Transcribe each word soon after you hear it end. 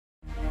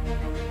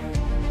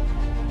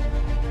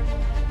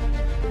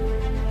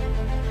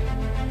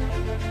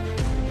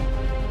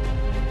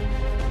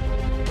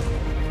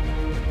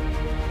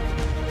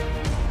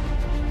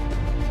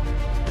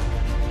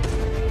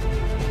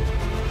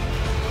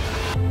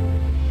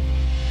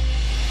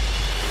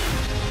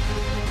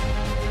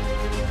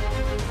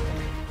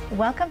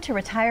Welcome to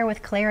Retire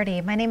with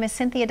Clarity. My name is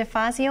Cynthia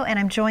DeFazio, and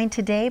I'm joined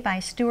today by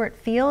Stewart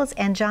Fields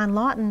and John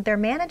Lawton. They're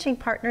managing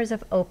partners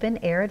of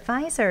OpenAir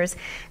Advisers.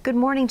 Good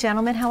morning,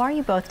 gentlemen. How are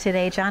you both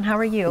today? John, how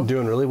are you? I'm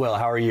doing really well.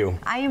 How are you?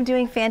 I am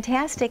doing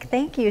fantastic.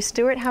 Thank you.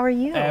 Stewart, how are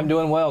you? I'm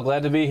doing well.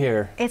 Glad to be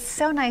here. It's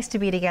so nice to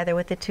be together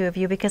with the two of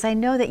you because I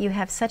know that you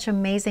have such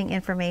amazing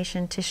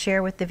information to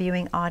share with the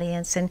viewing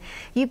audience, and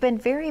you've been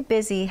very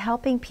busy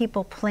helping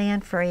people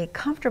plan for a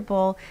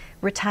comfortable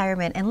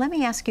retirement. And let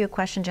me ask you a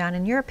question, John.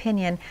 In your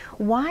opinion,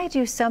 why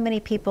do so many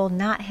people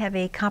not have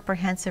a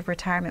comprehensive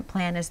retirement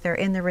plan as they're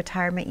in the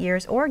retirement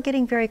years or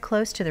getting very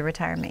close to the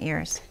retirement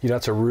years? You know,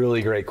 that's a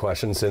really great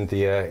question,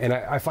 Cynthia. And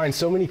I find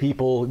so many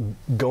people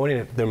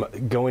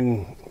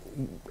going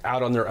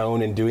out on their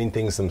own and doing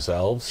things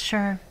themselves.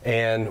 Sure.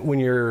 And when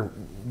you're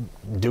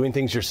doing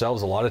things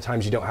yourselves, a lot of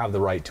times you don't have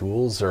the right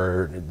tools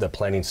or the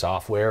planning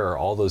software or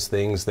all those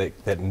things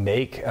that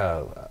make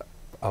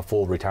a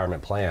full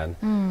retirement plan.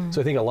 So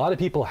I think a lot of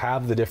people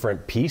have the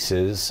different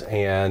pieces,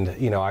 and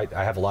you know, I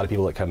have a lot of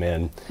people that come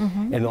in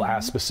and they'll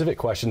ask specific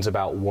questions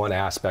about one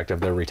aspect of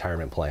their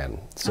retirement plan.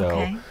 So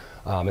Okay.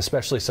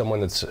 Especially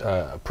someone that's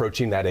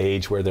approaching that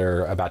age where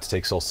they're about to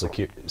take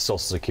Social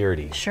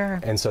Security. Sure.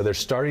 And so they're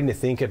starting to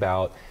think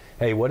about,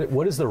 hey,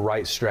 what is the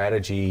right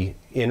strategy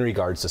in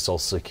regards to Social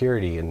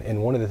Security?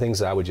 And one of the things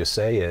that I would just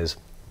say is,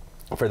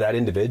 for that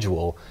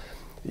individual,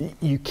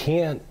 you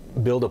can't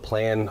build a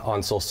plan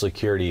on Social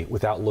Security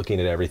without looking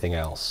at everything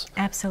else.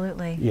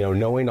 Absolutely. You know,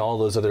 knowing all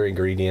those other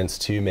ingredients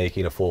to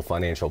making a full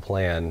financial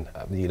plan,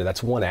 you know,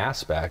 that's one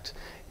aspect,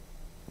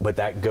 but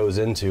that goes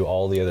into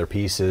all the other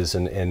pieces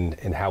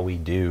and how we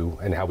do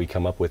and how we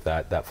come up with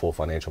that full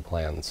financial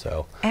plan.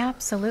 So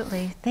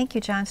Absolutely. Thank you,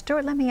 John.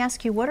 Stewart, let me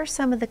ask you, what are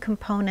some of the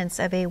components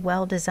of a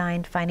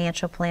well-designed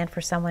financial plan for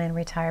someone in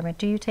retirement?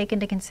 Do you take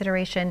into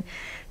consideration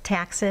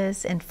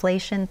taxes,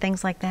 inflation,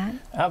 things like that?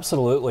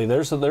 Absolutely.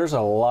 There's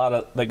a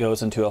lot that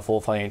goes into a full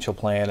financial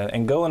plan.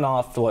 And going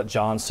off to what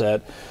John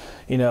said,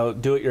 you know,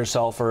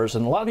 do-it-yourselfers,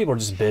 and a lot of people are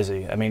just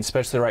busy. I mean,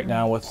 especially right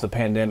now with the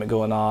pandemic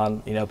going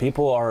on, you know,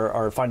 people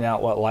are finding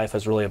out what life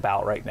is really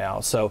about right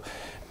now. So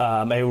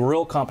a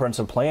real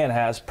comprehensive plan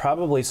has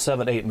probably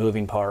 7 to 8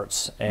 moving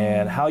parts,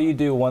 and how you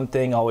do one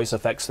thing always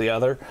affects the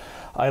other.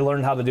 I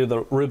learned how to do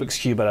the Rubik's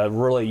Cube at a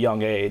really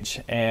young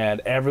age, and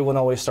everyone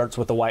always starts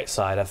with the white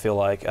side, I feel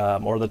like,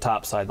 or the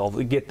top side. They'll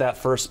get that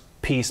first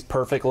piece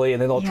perfectly,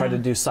 and then they'll try to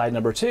do side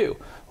number 2.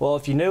 Well,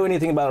 if you know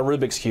anything about a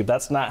Rubik's Cube,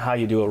 that's not how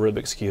you do a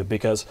Rubik's Cube,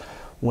 because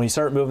when you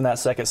start moving that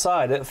second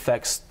side, it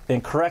affects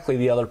incorrectly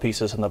the other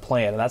pieces in the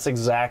plan, and that's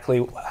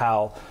exactly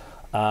how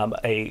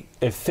a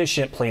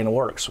efficient plan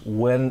works.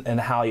 When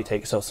and how you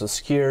take Social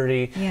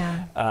Security,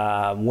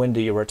 when do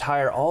you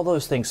retire, all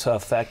those things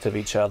affect of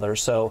each other.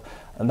 So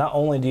not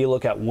only do you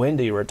look at when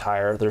do you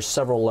retire, there's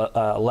several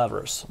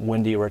levers.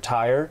 When do you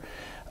retire?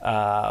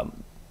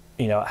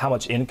 You know, how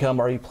much income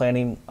are you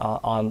planning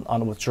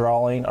on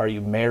withdrawing? Are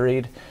you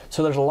married?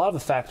 So there's a lot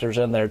of factors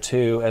in there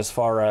too, as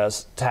far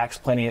as tax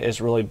planning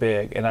is really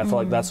big. And I feel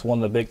like that's one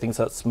of the big things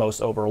that's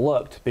most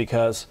overlooked,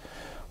 because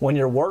when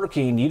you're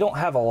working, you don't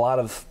have a lot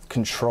of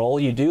control.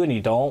 You do and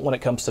you don't when it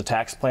comes to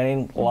tax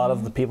planning. A lot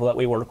of the people that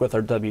we work with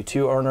are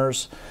W-2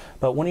 earners.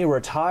 But when you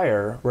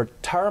retire,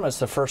 retirement's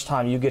the first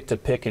time you get to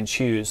pick and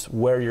choose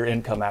where your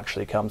income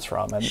actually comes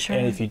from. And,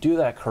 and if you do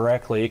that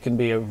correctly, it can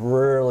be a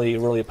really,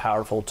 really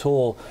powerful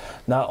tool,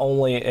 not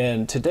only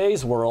in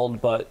today's world,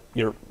 but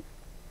you're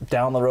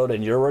down the road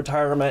in your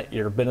retirement,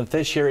 your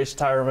beneficiary's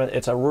retirement.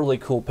 It's a really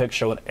cool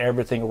picture when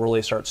everything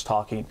really starts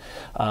talking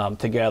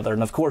together.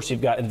 And of course, you've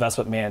got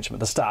investment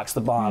management, the stocks,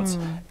 the bonds.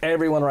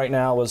 Everyone right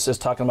now is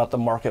talking about the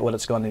market, what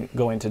it's going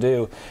to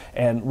do,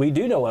 and we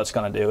do know what it's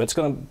going to do. It's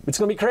going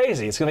to be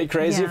crazy. It's going to be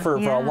crazy for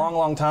a long,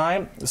 long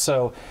time.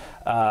 So.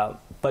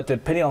 But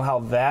depending on how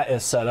that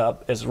is set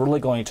up is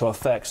really going to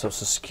affect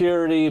Social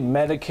Security,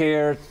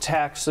 Medicare,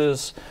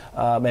 taxes,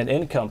 and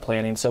income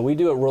planning. So we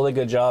do a really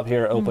good job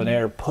here at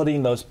OpenAir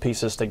putting those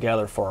pieces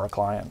together for our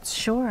clients.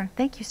 Sure.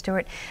 Thank you,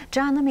 Stewart.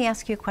 John, let me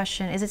ask you a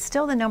question. Is it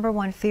still the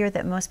 #1 fear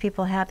that most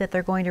people have, that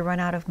they're going to run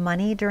out of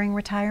money during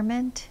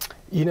retirement?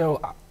 You know,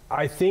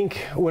 I think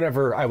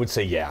whenever I would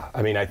say, yeah.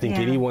 I mean, I think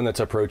anyone that's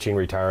approaching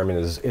retirement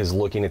is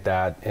looking at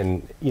that,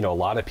 and you know, a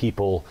lot of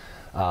people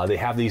they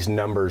have these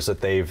numbers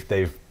that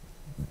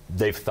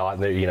they've thought,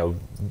 and you know,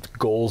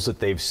 goals that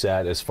they've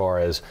set as far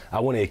as, I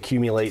want to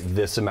accumulate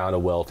this amount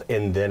of wealth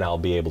and then I'll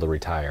be able to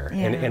retire.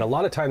 And a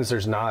lot of times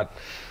there's not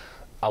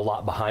a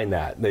lot behind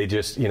that. They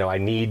just, you know, I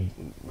need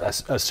a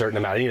certain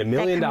amount. I need $1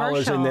 million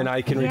and then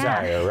I can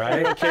retire, right?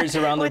 Everyone carries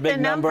around their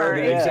big number.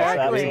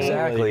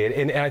 Exactly.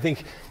 And I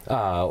think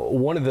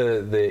one of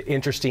the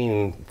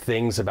interesting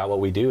things about what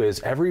we do is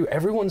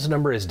everyone's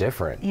number is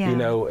different. You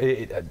know,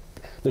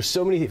 there's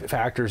so many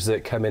factors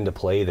that come into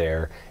play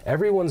there.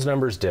 Everyone's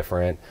number is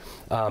different.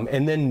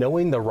 And then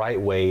knowing the right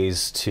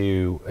ways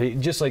to,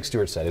 just like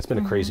Stewart said, it's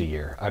been a crazy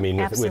year. I mean,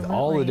 with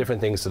all the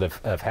different things that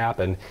have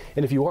happened.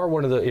 And if you are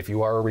if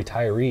you are a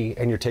retiree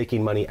and you're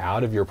taking money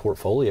out of your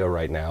portfolio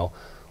right now,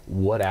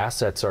 what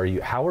assets are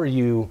you, how are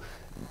you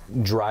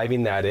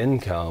driving that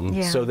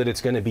income so that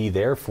it's going to be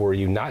there for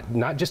you,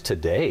 not just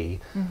today,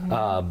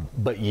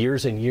 but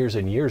years and years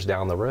and years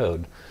down the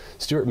road.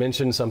 Stewart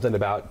mentioned something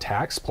about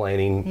tax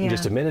planning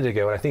just a minute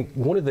ago, and I think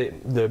one of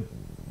the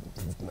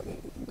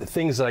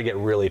things that I get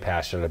really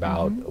passionate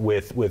about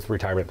with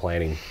retirement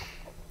planning,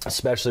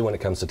 especially when it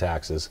comes to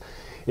taxes,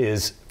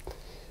 is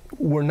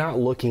we're not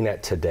looking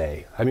at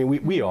today. I mean,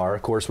 we are,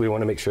 of course, we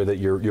want to make sure that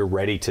you're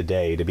ready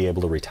today to be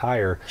able to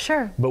retire.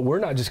 Sure. But we're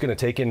not just going to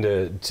take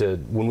into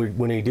when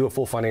we do a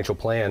full financial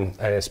plan,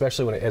 and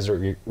especially as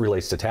it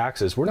relates to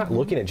taxes, we're not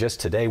looking at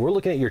just today. We're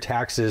looking at your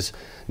taxes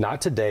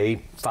not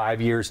today, 5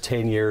 years,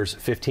 10 years,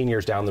 15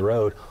 years down the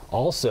road.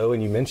 Also,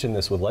 and you mentioned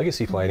this with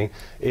legacy planning,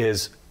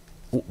 is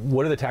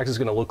what are the taxes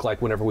going to look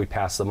like whenever we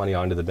pass the money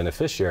on to the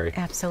beneficiary?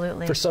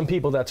 Absolutely. For some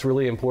people, that's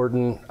really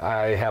important.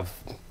 I have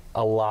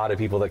a lot of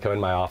people that come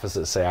in my office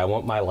that say, I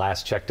want my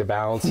last check to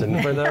bounce.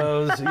 And for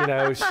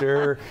those,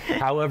 sure.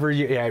 However,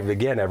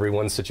 again,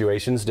 everyone's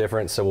situation's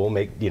different. So we'll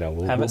make,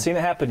 haven't seen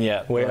it happen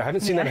yet. I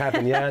haven't seen that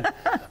happen yet.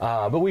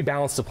 But we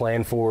balance the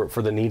plan for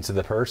the needs of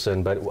the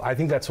person. But I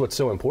think that's what's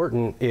so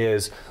important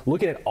is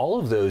looking at all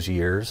of those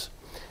years.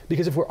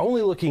 Because if we're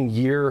only looking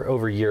year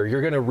over year, you're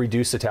going to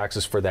reduce the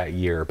taxes for that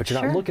year, but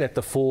you're not looking at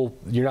the full.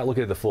 You're not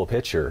looking at the full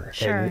picture.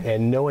 Sure.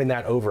 And knowing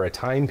that over a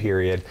time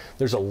period,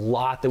 there's a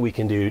lot that we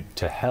can do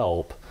to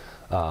help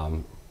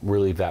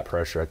relieve that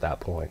pressure at that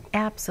point.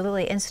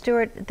 Absolutely. And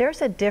Stewart,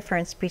 there's a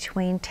difference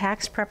between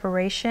tax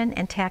preparation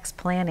and tax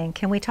planning.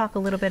 Can we talk a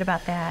little bit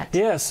about that?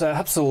 Yes,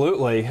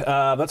 absolutely.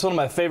 That's one of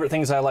my favorite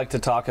things I like to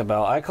talk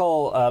about. I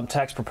call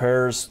tax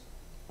preparers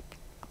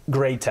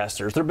grade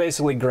testers. They're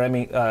basically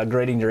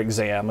grading your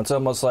exam. It's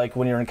almost like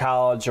when you're in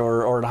college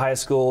or in high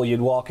school, you'd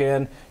walk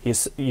in,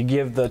 you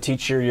give the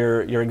teacher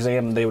your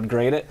exam and they would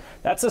grade it.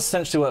 That's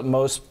essentially what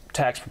most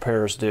tax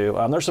preparers do.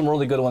 There's some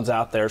really good ones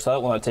out there, so I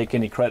don't want to take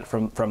any credit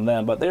from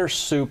them, but they're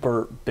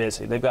super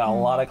busy. They've got a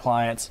lot of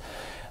clients.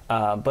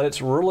 But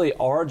it's really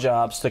our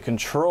jobs to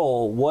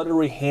control what are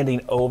we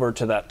handing over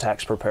to that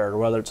tax preparer,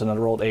 whether it's an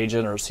enrolled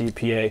agent or a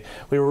CPA.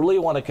 We really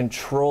want to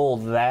control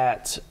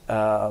that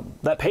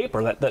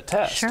paper, that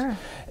test. Sure.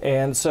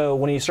 And so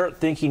when you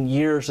start thinking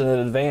years in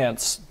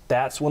advance,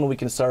 that's when we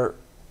can start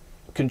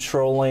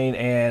controlling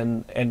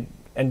and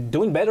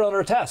doing better on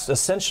our test,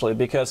 essentially.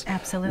 Because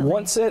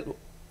once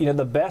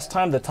the best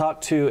time to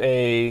talk to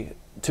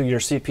your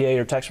CPA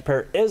or tax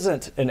preparer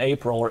isn't in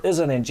April or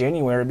isn't in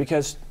January,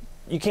 because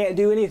you can't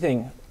do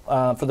anything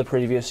for the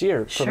previous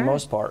year for the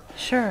most part.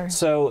 Sure.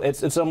 So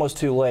it's almost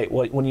too late.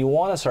 When you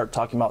want to start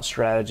talking about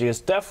strategy, it's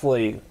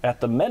definitely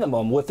at the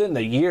minimum within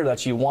the year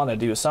that you want to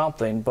do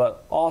something,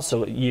 but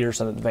also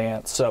years in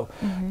advance. So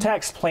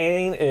tax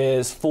planning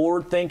is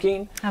forward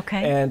thinking,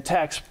 and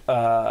tax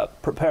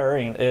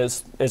preparing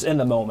is in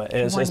the moment.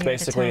 Is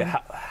basically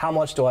how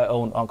much do I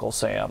owe Uncle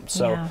Sam?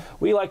 So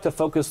we like to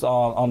focus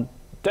on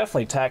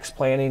definitely tax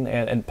planning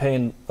and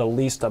paying the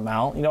least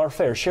amount, our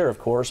fair share, of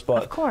course,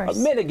 but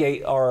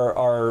mitigate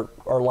our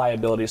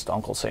liabilities to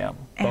Uncle Sam,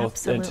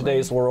 both in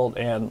today's world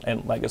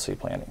and legacy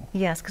planning.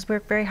 Yes, because we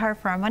work very hard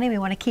for our money. We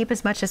want to keep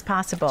as much as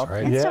possible That's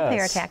right. and still pay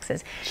our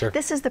taxes. Sure.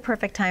 This is the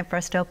perfect time for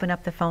us to open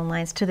up the phone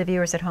lines to the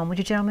viewers at home. Would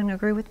you gentlemen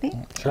agree with me?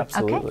 Sure.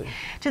 Absolutely. Okay.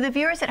 To the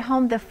viewers at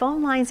home, the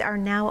phone lines are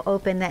now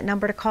open. That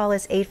number to call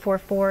is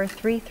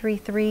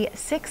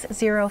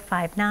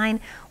 844-333-6059.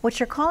 What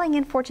you're calling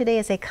in for today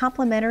is a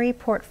complimentary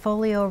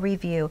portfolio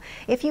review.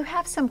 If you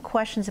have some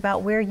questions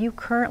about where you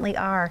currently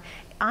are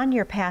on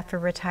your path for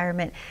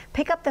retirement,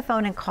 pick up the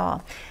phone and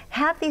call.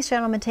 Have these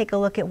gentlemen take a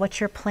look at what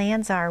your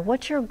plans are,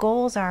 what your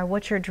goals are,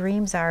 what your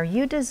dreams are.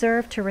 You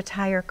deserve to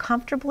retire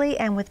comfortably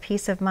and with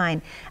peace of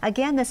mind.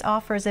 Again, this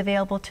offer is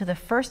available to the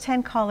first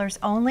 10 callers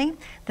only.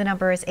 The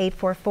number is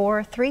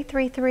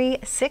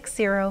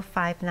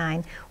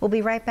 844-333-6059. We'll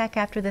be right back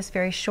after this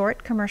very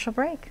short commercial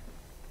break.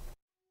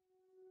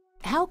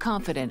 How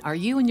confident are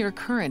you in your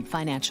current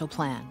financial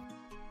plan?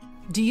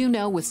 Do you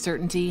know with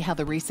certainty how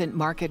the recent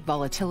market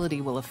volatility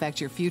will affect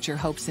your future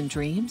hopes and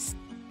dreams?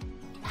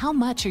 How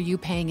much are you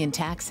paying in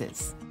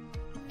taxes?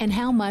 And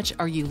how much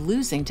are you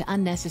losing to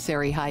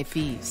unnecessary high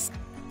fees?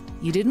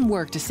 You didn't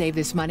work to save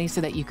this money so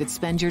that you could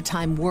spend your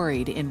time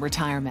worried in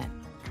retirement.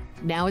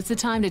 Now is the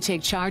time to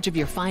take charge of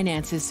your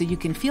finances so you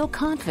can feel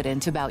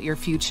confident about your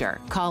future.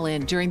 Call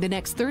in during the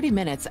next 30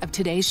 minutes of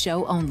today's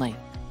show only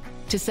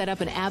to set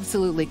up an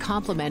absolutely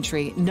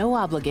complimentary, no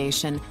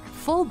obligation,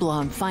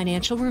 full-blown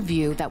financial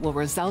review that will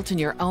result in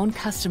your own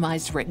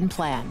customized written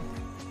plan.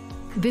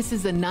 This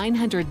is a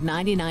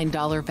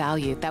 $999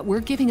 value that we're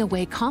giving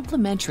away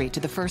complimentary to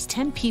the first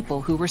 10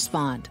 people who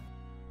respond.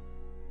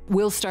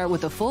 We'll start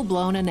with a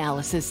full-blown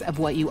analysis of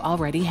what you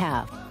already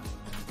have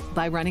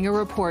by running a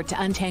report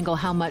to untangle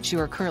how much you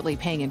are currently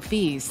paying in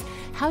fees,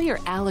 how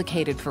you're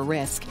allocated for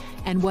risk,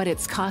 and what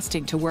it's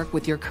costing to work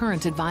with your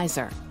current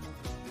advisor.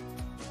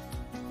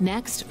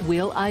 Next,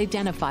 we'll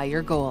identify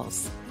your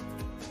goals.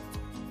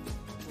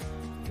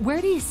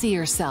 Where do you see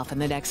yourself in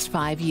the next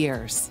 5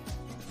 years?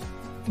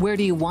 Where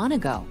do you want to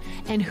go,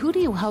 and who do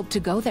you hope to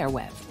go there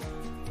with?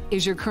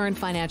 Is your current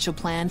financial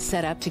plan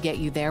set up to get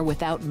you there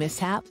without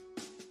mishap?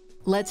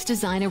 Let's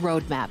design a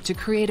roadmap to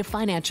create a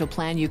financial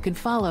plan you can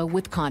follow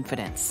with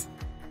confidence.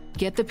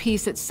 Get the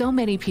piece that so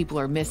many people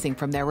are missing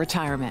from their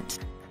retirement.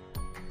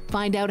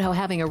 Find out how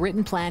having a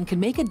written plan can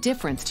make a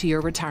difference to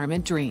your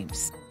retirement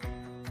dreams.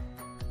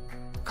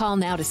 Call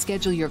now to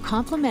schedule your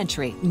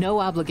complimentary,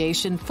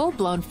 no-obligation,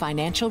 full-blown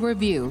financial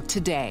review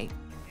today.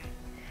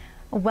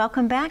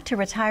 Welcome back to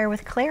Retire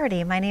with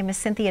Clarity. My name is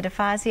Cynthia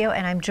DeFazio,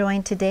 and I'm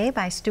joined today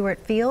by Stewart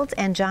Fields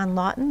and John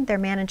Lawton. They're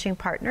managing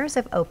partners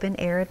of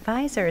OpenAir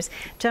Advisers.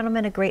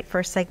 Gentlemen, a great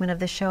first segment of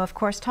the show, of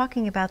course,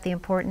 talking about the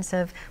importance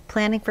of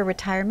planning for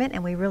retirement,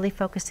 and we really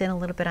focused in a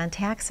little bit on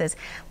taxes.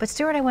 But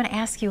Stewart, I want to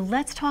ask you,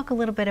 let's talk a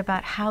little bit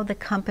about how the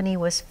company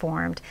was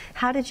formed.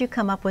 How did you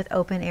come up with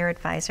OpenAir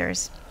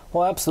Advisers?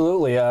 Well,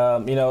 absolutely.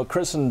 You know,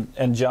 Chris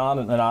and John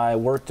and I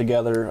worked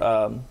together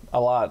a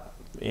lot,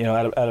 you know,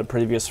 at a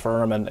previous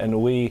firm,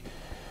 and we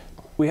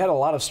had a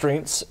lot of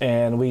strengths,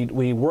 and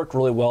we worked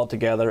really well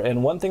together.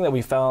 And one thing that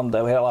we found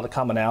that we had a lot of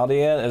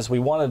commonality in is we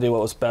wanted to do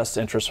what was best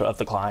interest of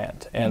the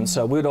client. And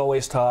so we would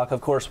always talk.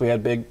 Of course, we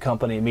had big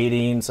company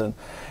meetings, and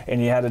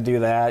you had to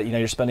do that. You know,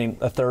 you're spending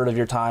a third of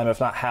your time, if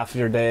not half of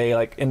your day,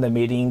 like in the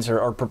meetings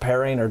or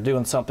preparing or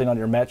doing something on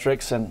your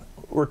metrics, and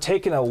we're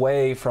taken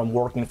away from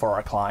working for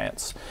our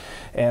clients.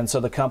 And so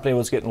the company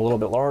was getting a little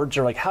bit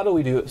larger. Like, how do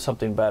we do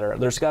something better?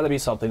 There's got to be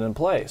something in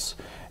place.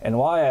 And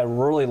why I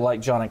really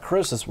like John and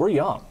Chris is we're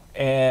young,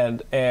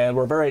 and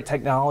we're very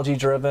technology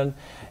driven,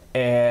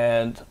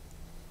 and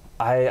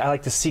I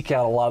like to seek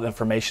out a lot of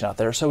information out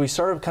there. So we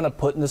started kind of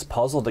putting this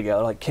puzzle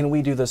together, like, can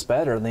we do this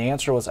better? And the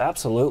answer was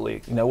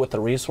absolutely. You know, with the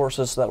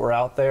resources that were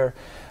out there,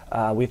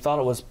 we thought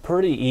it was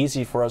pretty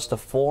easy for us to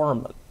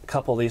form a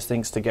couple of these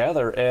things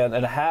together and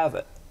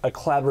have a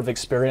collaborative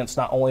experience,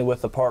 not only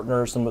with the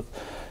partners and with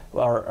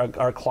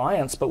our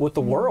clients, but with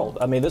the world.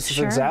 I mean, this is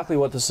exactly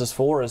what this is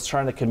for, is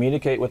trying to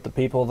communicate with the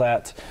people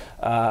that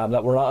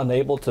that we're not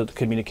unable to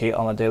communicate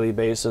on a daily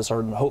basis,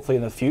 or hopefully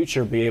in the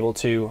future be able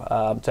to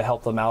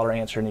help them out or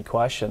answer any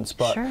questions.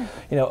 But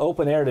you know,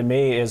 OpenAir to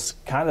me is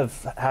kind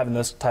of having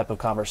this type of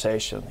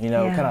conversation. You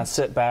know, kind of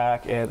sit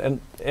back and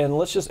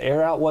let's just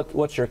air out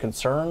what's your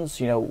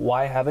concerns. You know,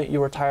 why haven't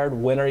you retired?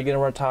 When are you going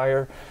to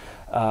retire?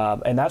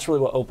 And that's really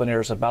what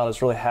OpenAir is about,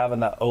 is really having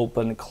that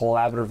open,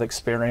 collaborative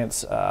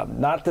experience,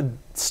 not the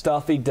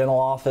stuffy dental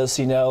office,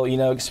 you know,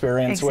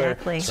 experience where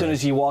as soon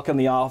as you walk in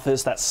the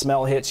office, that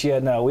smell hits you.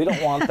 No, we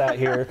don't want that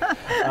here.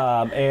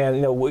 And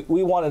you know,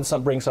 we wanted to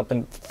bring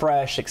something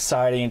fresh,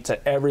 exciting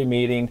to every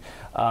meeting,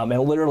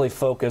 and literally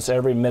focus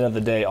every minute of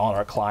the day on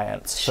our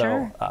clients.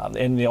 So,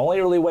 and the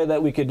only really way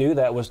that we could do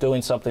that was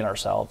doing something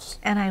ourselves.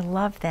 And I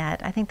love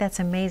that. I think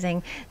that's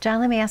amazing. John,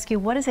 let me ask you,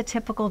 what is a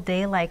typical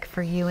day like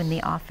for you in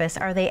the office?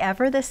 Are they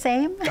ever the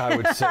same? I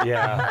would say,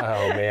 yeah.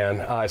 Oh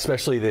man,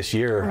 especially this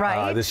year.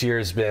 Right. This year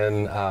has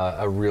been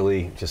a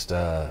really just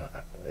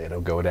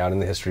it'll go down in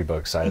the history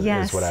books,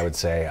 is what I would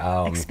say.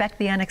 Expect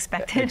the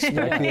unexpected.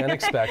 Expect the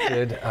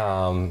unexpected.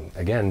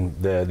 Again,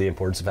 the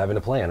importance of having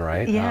a plan,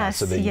 right? Yes,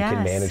 so that you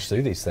can manage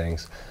through these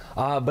things.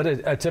 But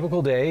a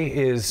typical day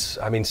is,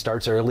 I mean,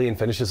 starts early and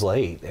finishes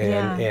late.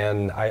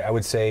 And I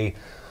would say,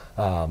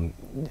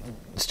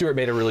 Stewart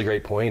made a really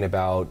great point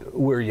about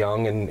we're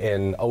young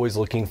and always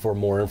looking for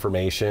more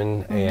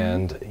information.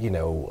 And, you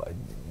know,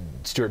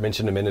 Stewart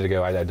mentioned a minute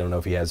ago, I don't know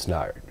if he has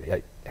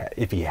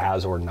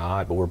or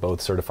not, but we're both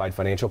certified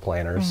financial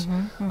planners.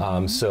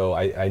 So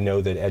I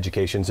know that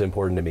education's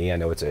important to me. I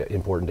know it's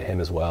important to him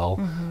as well.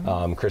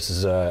 Chris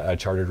is a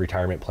chartered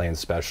retirement plan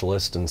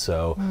specialist, and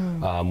so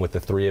with the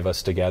three of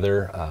us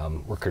together,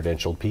 we're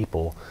credentialed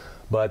people.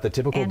 But the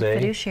typical day,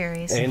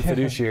 fiduciaries. And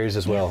fiduciaries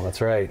as well. That's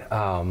right.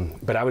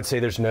 But I would say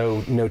there's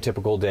no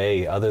typical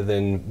day other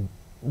than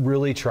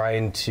really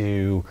trying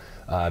to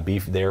be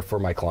there for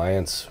my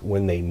clients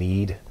when they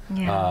need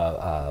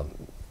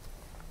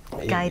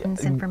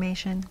guidance,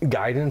 information.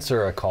 Guidance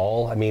or a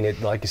call. I mean,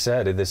 like you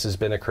said, this has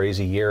been a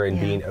crazy year, and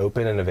being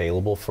open and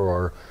available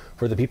for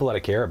the people that I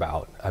care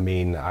about. I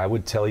mean, I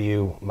would tell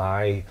you,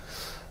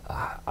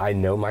 I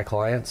know my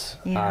clients.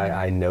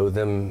 I know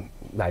them.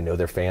 I know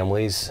their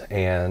families,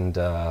 and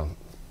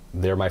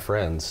they're my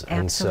friends.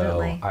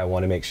 Absolutely. And so I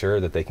want to make sure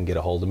that they can get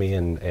a hold of me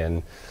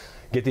and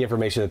get the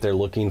information that they're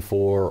looking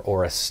for,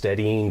 or a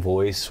steadying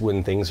voice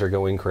when things are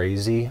going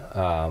crazy.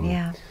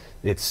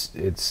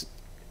 It's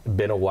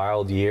been a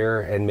wild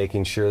year, and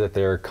making sure that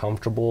they're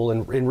comfortable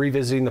in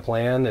revisiting the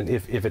plan, and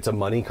if it's a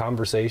money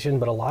conversation.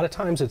 But a lot of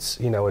times it's,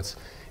 you know,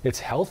 it's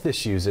health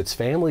issues, it's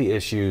family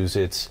issues,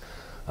 it's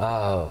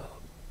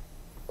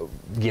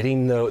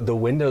getting the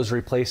windows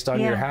replaced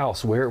on your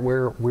house.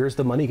 Where's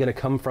the money going to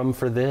come from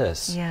for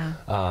this?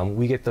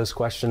 We get those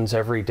questions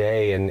every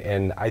day,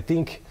 and I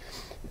think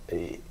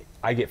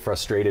I get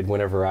frustrated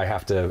whenever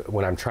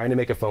when I'm trying to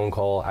make a phone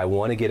call. I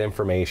want to get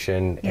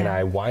information, and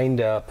I wind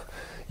up,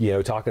 you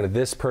know, talking to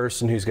this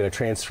person who's going to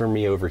transfer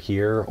me over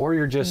here, or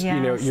you're just, you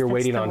know, you're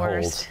waiting on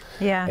hold.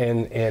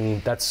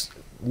 And that's,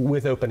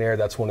 with OpenAir,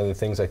 that's one of the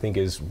things I think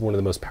is one of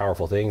the most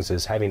powerful things,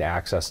 is having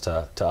access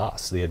to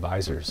us, the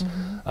advisors,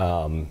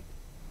 so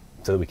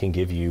that we can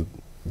give you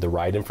the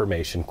right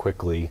information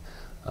quickly,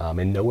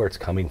 and know where it's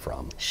coming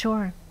from.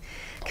 Sure.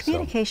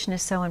 Communication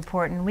is so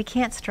important. We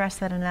can't stress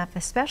that enough,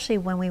 especially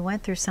when we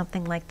went through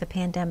something like the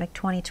pandemic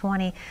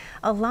 2020.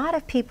 A lot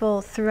of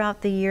people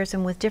throughout the years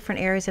and with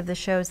different areas of the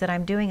shows that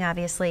I'm doing,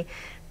 obviously,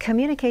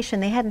 communication,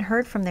 they hadn't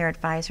heard from their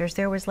advisors.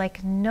 There was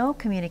like no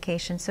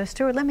communication. So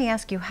Stewart, let me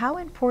ask you, how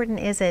important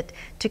is it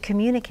to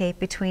communicate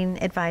between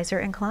advisor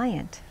and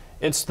client?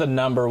 It's the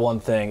number one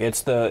thing.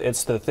 It's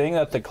the thing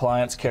that the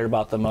clients care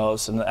about the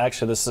most. And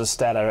actually, this is a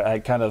stat I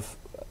kind of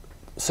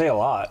say a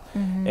lot.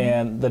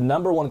 And the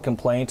number one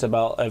complaint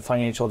about a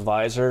financial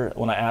advisor,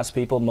 when I ask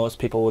people, most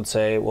people would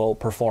say, well,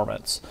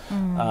 performance.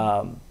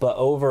 But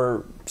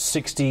over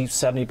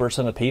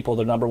 60–70% of people,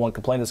 their number one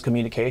complaint is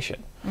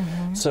communication.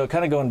 So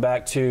kind of going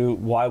back to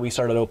why we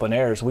started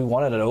OpenAir, we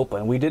wanted it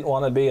open. We didn't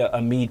want to be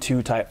a Me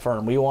Too type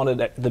firm. We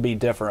wanted it to be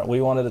different.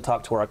 We wanted to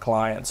talk to our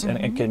clients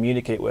and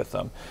communicate with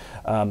them,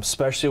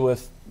 especially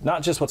with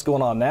not just what's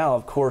going on now.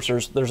 Of course,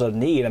 there's a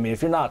need. I mean,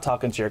 if you're not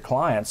talking to your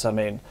clients, I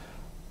mean,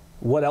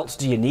 what else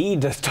do you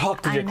need to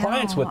talk to your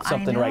clients with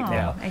something right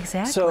now?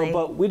 Exactly. So,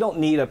 but we don't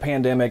need a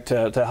pandemic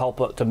to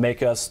help to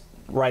make us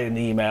write an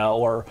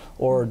email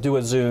or do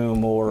a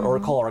Zoom or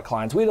call our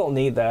clients. We don't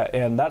need that.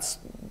 And that's,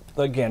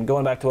 again,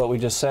 going back to what we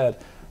just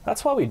said,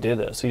 that's why we did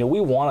this. You know,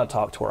 we want to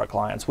talk to our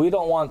clients. We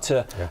don't want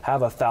to have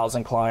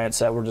 1,000 clients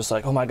that we're just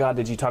like, oh my God,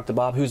 did you talk to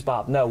Bob? Who's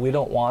Bob? No, we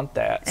don't want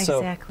that.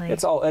 Exactly.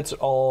 So it's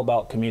all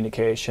about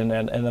communication,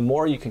 and the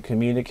more you can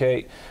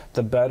communicate,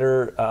 the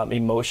better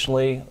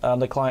emotionally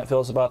the client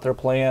feels about their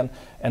plan,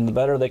 and the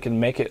better they can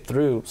make it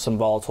through some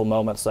volatile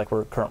moments like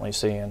we're currently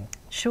seeing.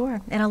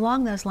 Sure. And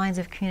along those lines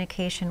of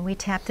communication, we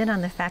tapped in on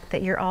the fact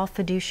that you're all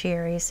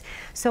fiduciaries.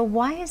 So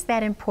why is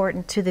that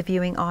important to the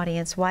viewing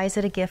audience? Why is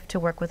it a gift to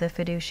work with a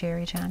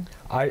fiduciary, John?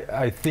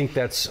 I think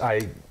it's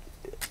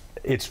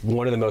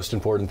one of the most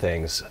important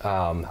things.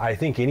 I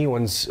think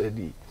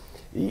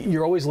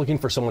you're always looking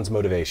for someone's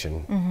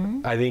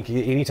motivation. I think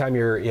anytime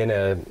you're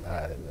in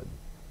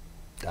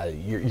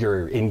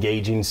you're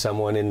engaging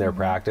someone in their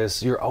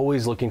practice, you're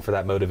always looking for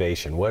that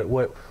motivation.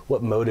 What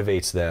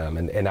motivates them?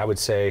 And I would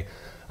say,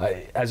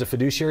 as a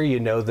fiduciary, you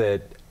know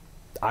that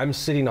I'm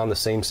sitting on the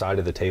same side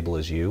of the table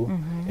as you,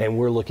 and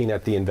we're looking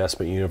at the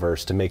investment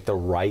universe to make the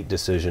right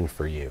decision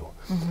for you.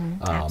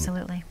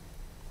 Absolutely.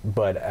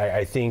 But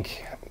I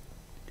think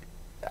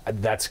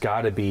that's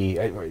got to be,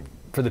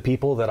 for the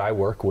people that I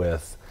work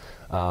with,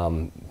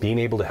 being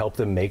able to help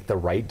them make the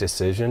right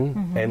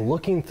decision and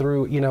looking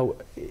through, you know,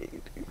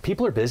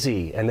 people are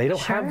busy and they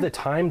don't have the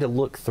time to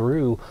look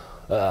through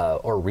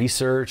or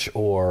research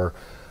or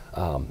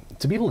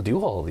to be able to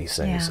do all of these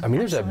things. I mean,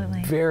 there's a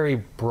very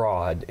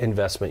broad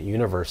investment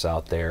universe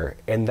out there,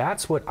 and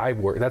that's what I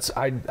work.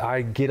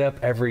 I get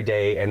up every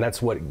day, and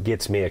that's what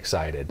gets me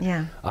excited.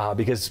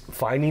 Because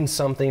finding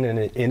something, an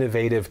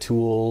innovative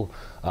tool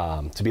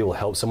to be able to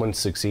help someone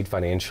succeed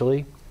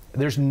financially,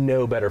 there's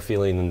no better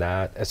feeling than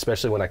that,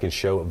 especially when I can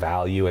show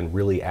value and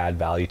really add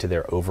value to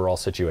their overall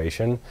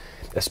situation,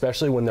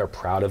 especially when they're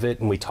proud of it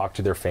and we talk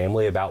to their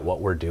family about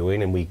what we're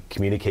doing and we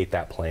communicate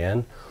that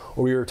plan.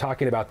 Or we were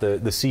talking about the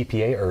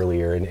CPA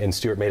earlier, and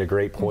Stewart made a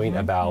great point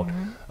about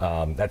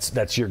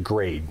that's your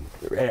grade.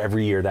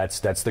 Every year, that's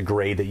the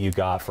grade that you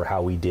got for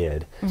how we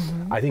did.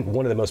 I think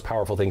one of the most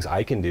powerful things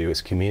I can do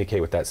is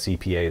communicate with that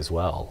CPA as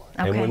well.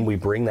 And when we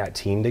bring that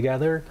team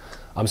together,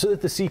 so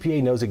that the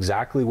CPA knows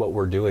exactly what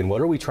we're doing,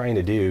 what are we trying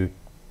to do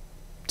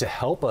to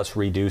help us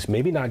reduce,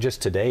 maybe not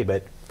just today,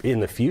 but in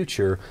the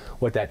future,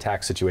 what that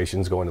tax situation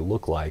is going to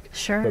look like.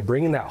 But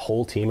bringing that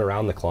whole team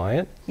around the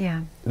client,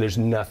 there's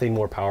nothing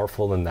more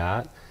powerful than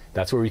that.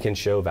 That's where we can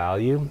show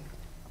value.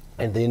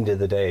 And at the end of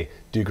the day,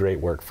 do great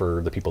work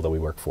for the people that we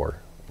work for.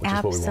 Which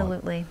is what we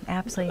want.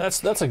 Absolutely.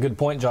 That's a good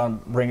point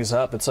John brings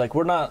up. It's like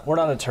we're not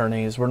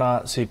attorneys, we're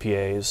not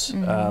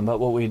CPAs,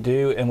 but what we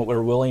do and what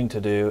we're willing to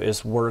do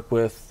is work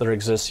with their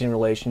existing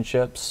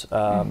relationships.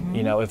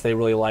 You know, if they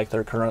really like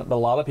their current. But a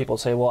lot of people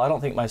say, well, I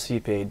don't think my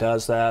CPA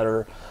does that,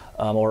 or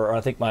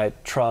I think my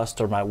trust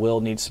or my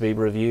will needs to be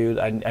reviewed.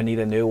 I need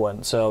a new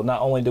one. So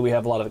not only do we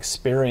have a lot of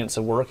experience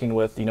of working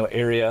with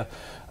area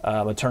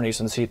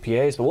attorneys and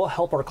CPAs, but we'll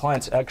help our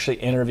clients actually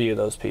interview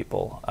those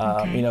people.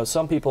 You know,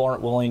 some people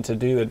aren't willing to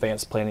do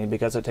advanced planning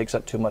because it takes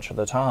up too much of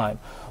the time,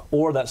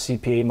 or that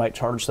CPA might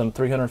charge them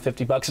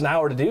 $350 an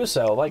hour to do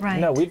so. Like, you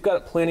know, we've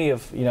got plenty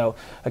of,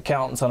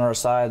 accountants on our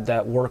side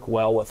that work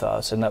well with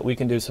us and that we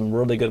can do some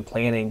really good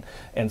planning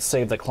and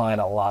save the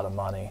client a lot of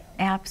money.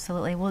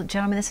 Absolutely. Well,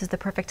 gentlemen, this is the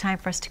perfect time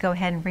for us to go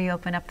ahead and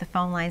reopen up the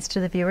phone lines to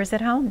the viewers at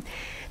home.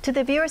 To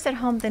the viewers at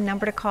home, the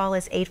number to call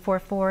is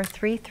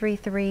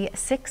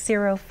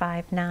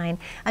 844-333-6059.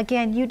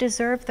 Again, you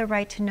deserve the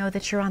right to know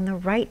that you're on the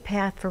right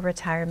path for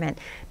retirement.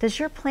 Does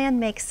your plan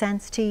make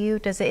sense to you?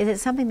 Is it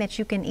something that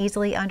you can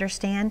easily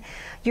understand?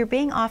 You're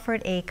being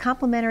offered a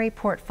complimentary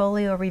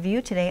portfolio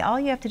review today. All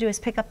you have to do is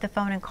pick up the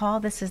phone and call.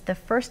 This is the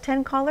first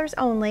 10 callers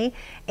only,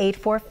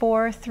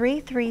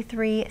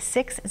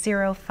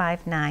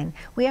 844-333-6059.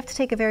 We have to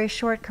take a very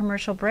short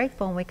commercial break,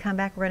 but when we come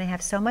back, we're going to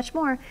have so much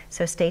more,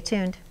 so stay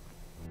tuned.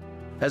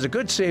 As a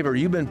good saver,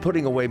 you've been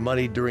putting away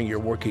money during your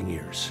working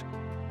years.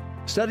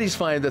 Studies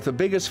find that the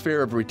biggest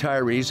fear of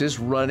retirees is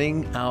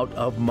running out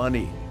of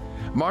money.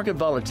 Market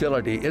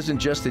volatility isn't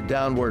just the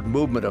downward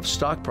movement of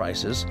stock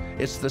prices,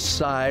 it's the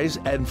size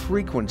and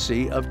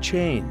frequency of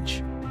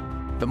change.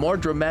 The more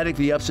dramatic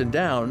the ups and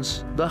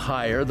downs, the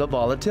higher the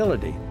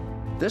volatility.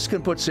 This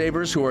can put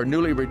savers who are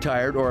newly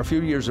retired or a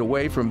few years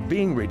away from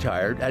being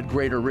retired at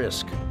greater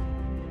risk.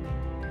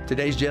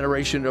 Today's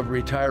generation of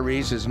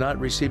retirees is not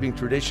receiving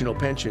traditional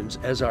pensions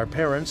as our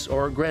parents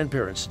or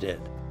grandparents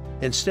did.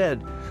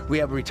 Instead, we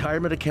have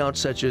retirement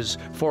accounts such as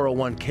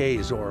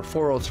 401ks or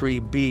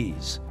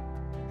 403bs.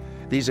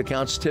 These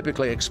accounts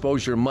typically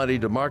expose your money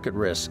to market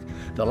risk.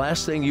 The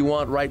last thing you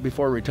want right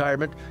before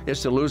retirement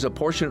is to lose a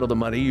portion of the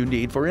money you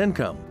need for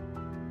income.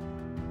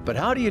 But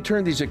how do you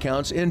turn these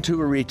accounts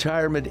into a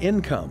retirement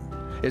income?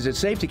 Is it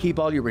safe to keep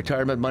all your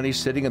retirement money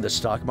sitting in the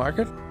stock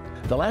market?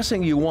 The last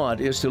thing you want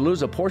is to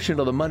lose a portion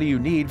of the money you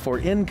need for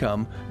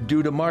income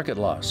due to market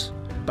loss.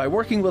 By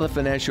working with a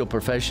financial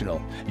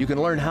professional, you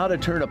can learn how to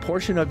turn a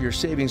portion of your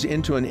savings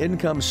into an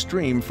income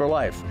stream for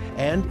life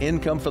and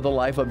income for the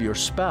life of your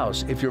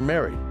spouse if you're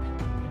married.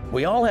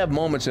 We all have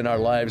moments in our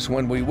lives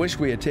when we wish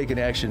we had taken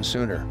action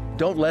sooner.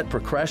 Don't let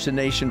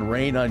procrastination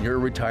reign on your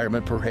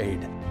retirement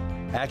parade.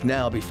 Act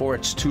now before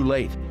it's too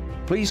late.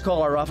 Please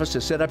call our office to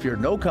set up your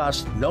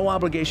no-cost,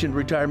 no-obligation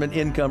retirement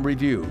income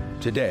review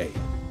today.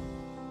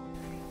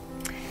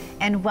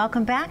 And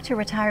welcome back to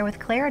Retire with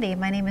Clarity.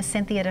 My name is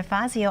Cynthia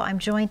DeFazio. I'm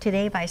joined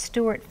today by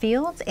Stewart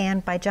Fields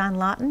and by John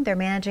Lawton. They're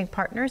managing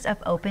partners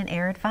of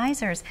OpenAir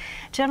Advisers.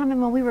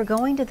 Gentlemen, when we were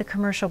going to the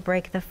commercial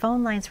break, the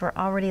phone lines were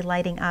already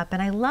lighting up, and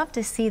I love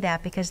to see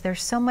that because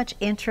there's so much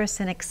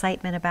interest and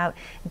excitement about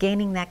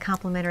gaining that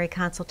complimentary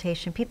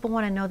consultation. People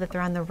want to know that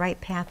they're on the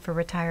right path for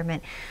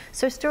retirement.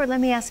 So Stewart,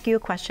 let me ask you a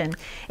question.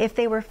 If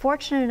they were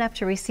fortunate enough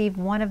to receive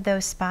one of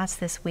those spots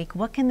this week,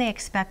 what can they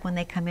expect when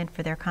they come in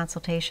for their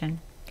consultation?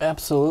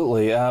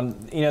 Absolutely.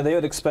 They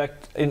would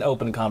expect an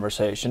open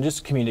conversation,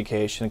 just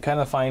communication,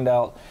 kind of find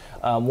out,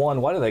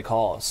 one, why do they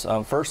call us?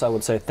 First, I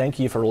would say thank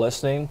you for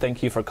listening.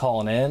 Thank you for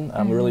calling in.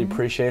 We really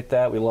appreciate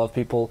that. We love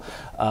people,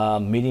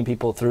 meeting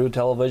people through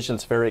television.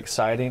 It's very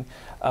exciting.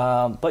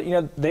 But,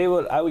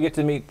 I would get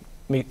to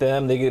meet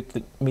them. They get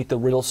to meet the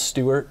real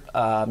Stewart.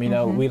 We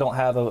don't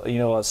have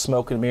a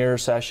smoke and mirror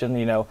session.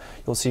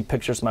 You'll see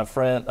pictures of my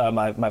friend,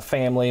 my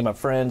family, my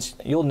friends.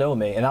 You'll know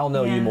me, and I'll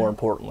know you more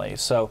importantly.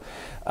 So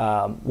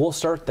we'll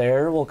start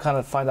there. We'll kind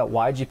of find out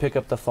why'd you pick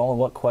up the phone.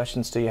 What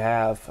questions do you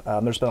have?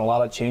 There's been a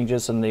lot of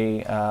changes in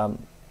the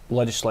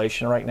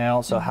legislation right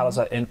now. So how does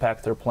that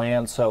impact their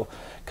plan? So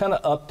kind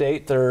of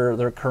update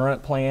their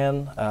current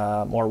plan,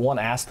 or one,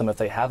 ask them if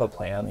they have a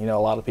plan. A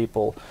lot of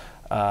people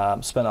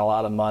spend a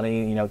lot of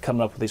money,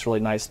 coming up with these really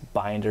nice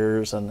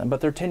binders,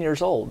 but they're 10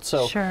 years old.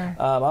 So sure.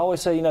 I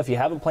always say, if you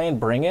have a plan,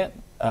 bring it.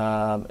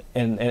 And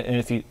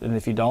if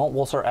you don't,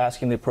 we'll start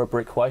asking the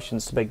appropriate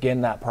questions to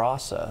begin that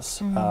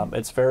process.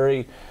 It's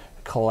very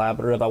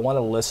collaborative. I want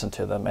to listen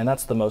to them, and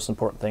that's the most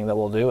important thing that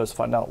we'll do is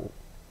find out,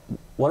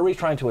 what are we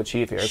trying to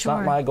achieve here? It's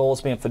not my goal as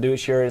being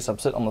fiduciaries. I'm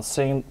sitting on the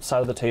same side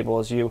of the table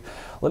as you.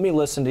 Let me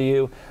listen to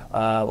you.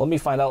 Let me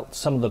find out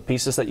some of the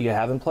pieces that you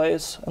have in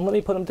place, and let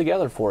me put them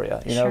together for you.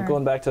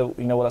 Going back to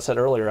what I said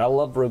earlier, I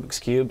love Rubik's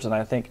Cubes, and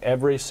I think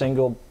every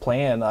single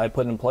plan I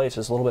put in place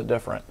is a little bit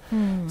different.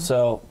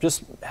 So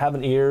just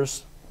having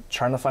ears,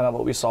 trying to find out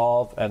what we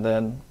solve, and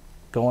then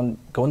going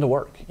to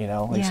work.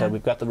 Like I said,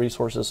 we've got the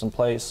resources in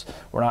place.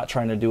 We're not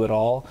trying to do it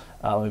all.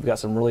 We've got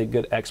some really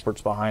good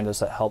experts behind us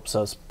that helps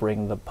us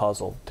bring the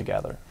puzzle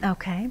together.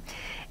 Okay.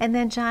 And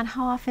then John,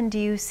 how often do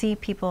you see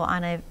people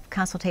on a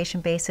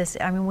consultation basis?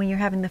 I mean, when you're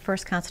having the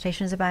first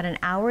consultation, is it about an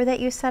hour that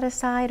you set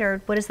aside,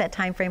 or what does that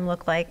time frame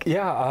look like?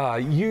 Yeah,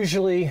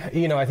 usually,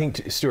 I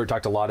think Stewart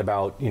talked a lot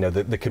about,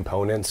 the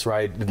components,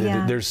 right?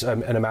 There's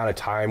an amount of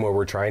time where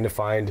we're trying to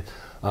find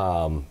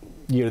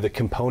the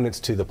components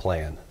to the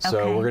plan.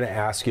 So we're going to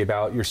ask you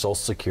about your Social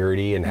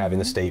Security, and having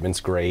the statement's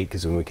great,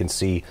 because when we can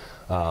see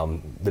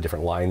the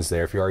different lines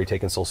there. If you're already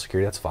taking Social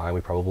Security, that's fine.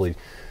 We probably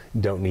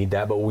don't need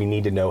that, but we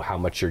need to know how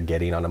much you're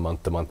getting on a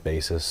month-to-month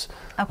basis.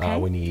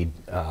 We need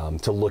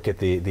to look at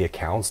the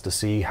accounts to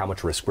see how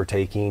much risk we're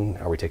taking.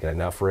 Are we taking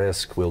enough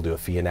risk? We'll do a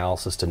fee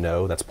analysis to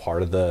know. That's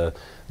part of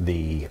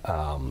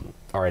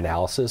our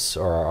analysis,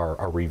 or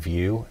our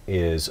review,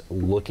 is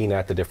looking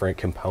at the different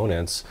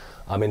components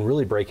and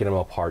really breaking them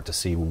apart to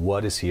see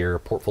what is here.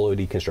 Portfolio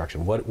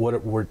deconstruction.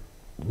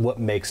 What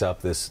makes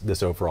up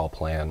this overall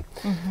plan,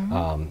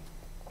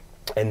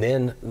 and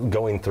then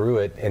going through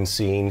it and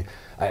seeing.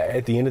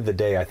 At the end of the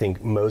day, I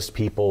think most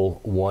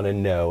people want to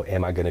know,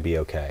 am I going to be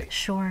okay?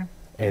 Sure.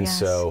 And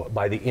so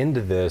by the end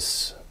of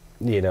this,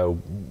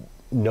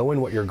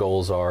 knowing what your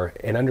goals are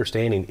and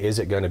understanding, is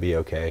it going to be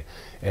okay?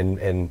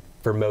 And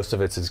for most of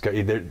it,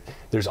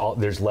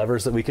 there's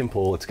levers that we can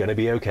pull. It's going to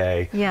be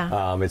okay.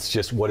 Yeah. It's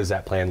just, what does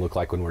that plan look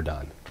like when we're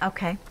done?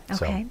 Okay.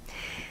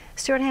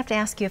 Stewart, I have to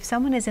ask you, if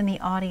someone is in the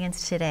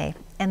audience today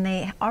and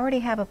they already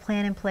have a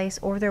plan in place,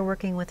 or they're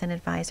working with an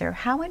advisor,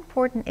 how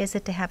important is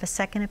it to have a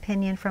second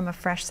opinion from a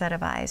fresh set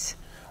of eyes?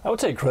 I would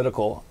say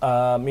critical.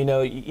 You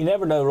know, you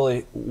never know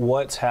really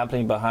what's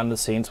happening behind the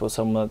scenes with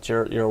someone that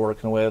you're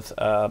working with.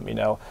 You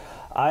know,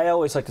 I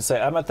always like to say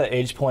I'm at the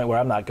age point where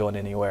I'm not going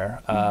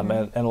anywhere.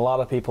 And a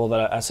lot of people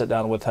that I sit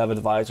down with have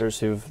advisors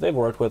they've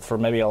worked with for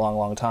maybe a long,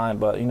 long time,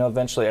 but you know,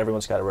 eventually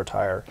everyone's got to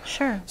retire.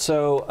 Sure.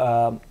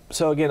 So,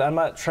 so again, I'm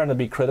not trying to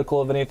be critical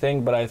of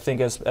anything, but I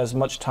think as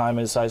much time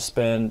as I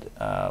spend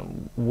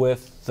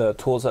with the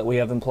tools that we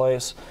have in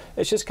place,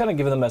 it's just kind of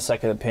giving them a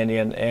second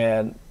opinion.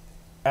 And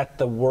at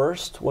the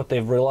worst, what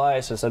they've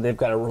realized is that they've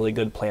got a really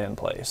good plan in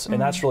place. And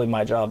that's really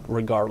my job,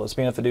 regardless.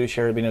 Being a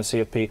fiduciary, being a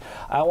CFP,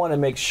 I want to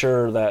make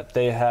sure that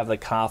they have the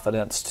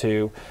confidence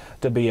to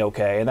be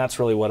okay. And that's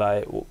really what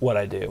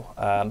I do.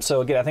 So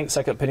again, I think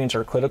second opinions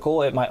are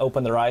critical. It might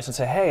open their eyes and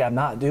say, hey, I'm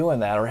not doing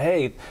that. Or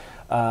hey,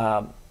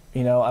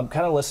 you know, I'm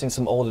kind of listening to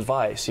some old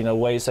advice, you know,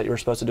 ways that you were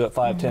supposed to do it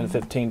 5, 10,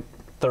 15,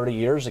 30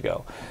 years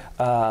ago.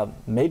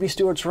 Maybe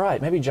Stewart's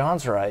right, maybe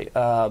John's right.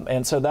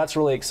 And so that's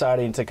really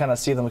exciting to kind of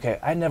see them, okay,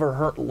 I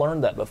never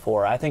learned that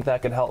before. I think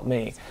that could help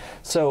me.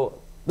 So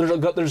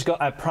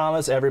I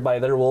promise everybody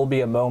there will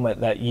be a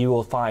moment that you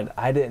will find,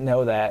 I didn't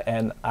know that,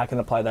 and I can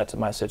apply that to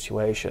my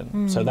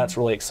situation. So that's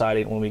really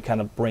exciting when we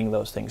kind of bring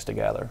those things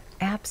together.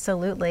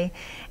 Absolutely.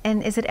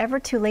 And is it ever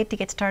too late to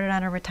get started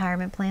on a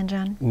retirement plan,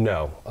 John?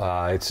 No,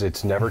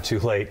 it's never too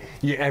late.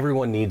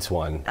 Everyone needs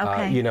one.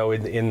 Okay. You know,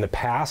 in the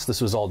past, this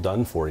was all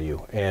done for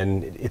you,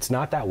 and it's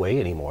not that way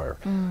anymore.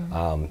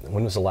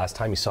 When was the last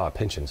time you saw a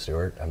pension,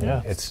 Stewart? I mean,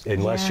 it's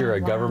unless you're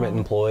a government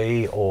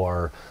employee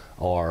or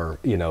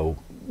you know,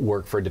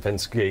 work for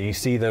defense. You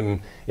see them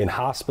in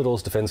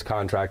hospitals, defense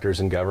contractors,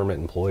 and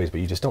government employees,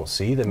 but you just don't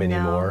see them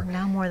anymore. No,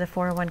 now more the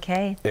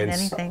 401k than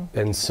anything.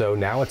 And so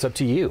now it's up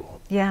to you.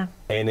 Yeah.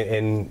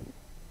 And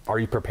are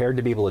you prepared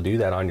to be able to do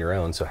that on your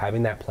own? So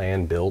having that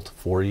plan built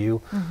for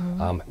you,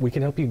 we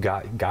can help you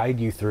guide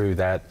you through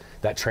that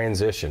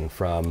transition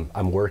from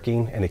I'm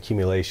working and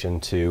accumulation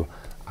to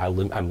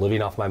I'm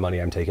living off my money,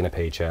 I'm taking a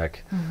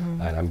paycheck,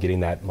 and I'm getting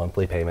that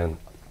monthly payment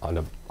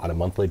on a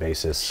monthly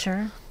basis.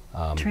 Sure.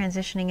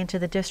 Transitioning into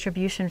the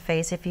distribution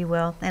phase, if you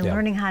will, and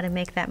learning how to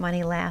make that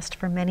money last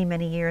for many,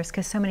 many years,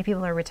 because so many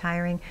people are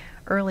retiring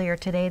earlier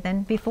today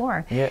than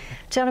before. Yeah.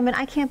 Gentlemen,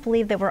 I can't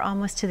believe that we're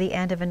almost to the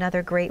end of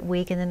another great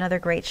week and another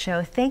great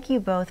show. Thank you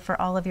both for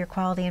all of your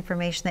quality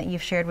information that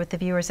you've shared with the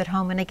viewers at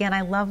home. And again,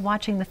 I love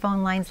watching the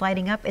phone lines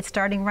lighting up. It's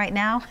starting right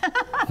now.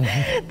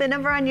 The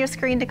number on your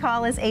screen to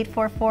call is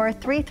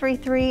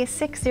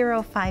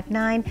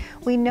 844-333-6059.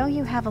 We know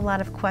you have a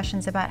lot of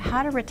questions about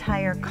how to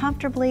retire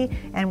comfortably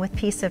and with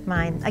peace of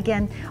mind.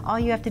 Again, all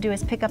you have to do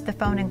is pick up the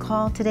phone and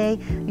call today.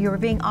 You're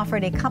being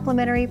offered a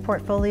complimentary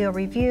portfolio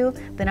review.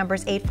 The number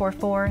is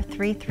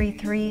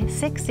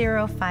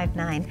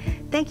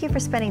 844-333-6059. Thank you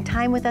for spending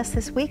time with us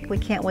this week. We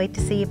can't wait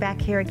to see you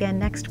back here again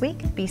next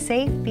week. Be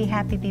safe, be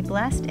happy, be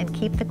blessed, and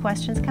keep the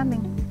questions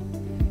coming.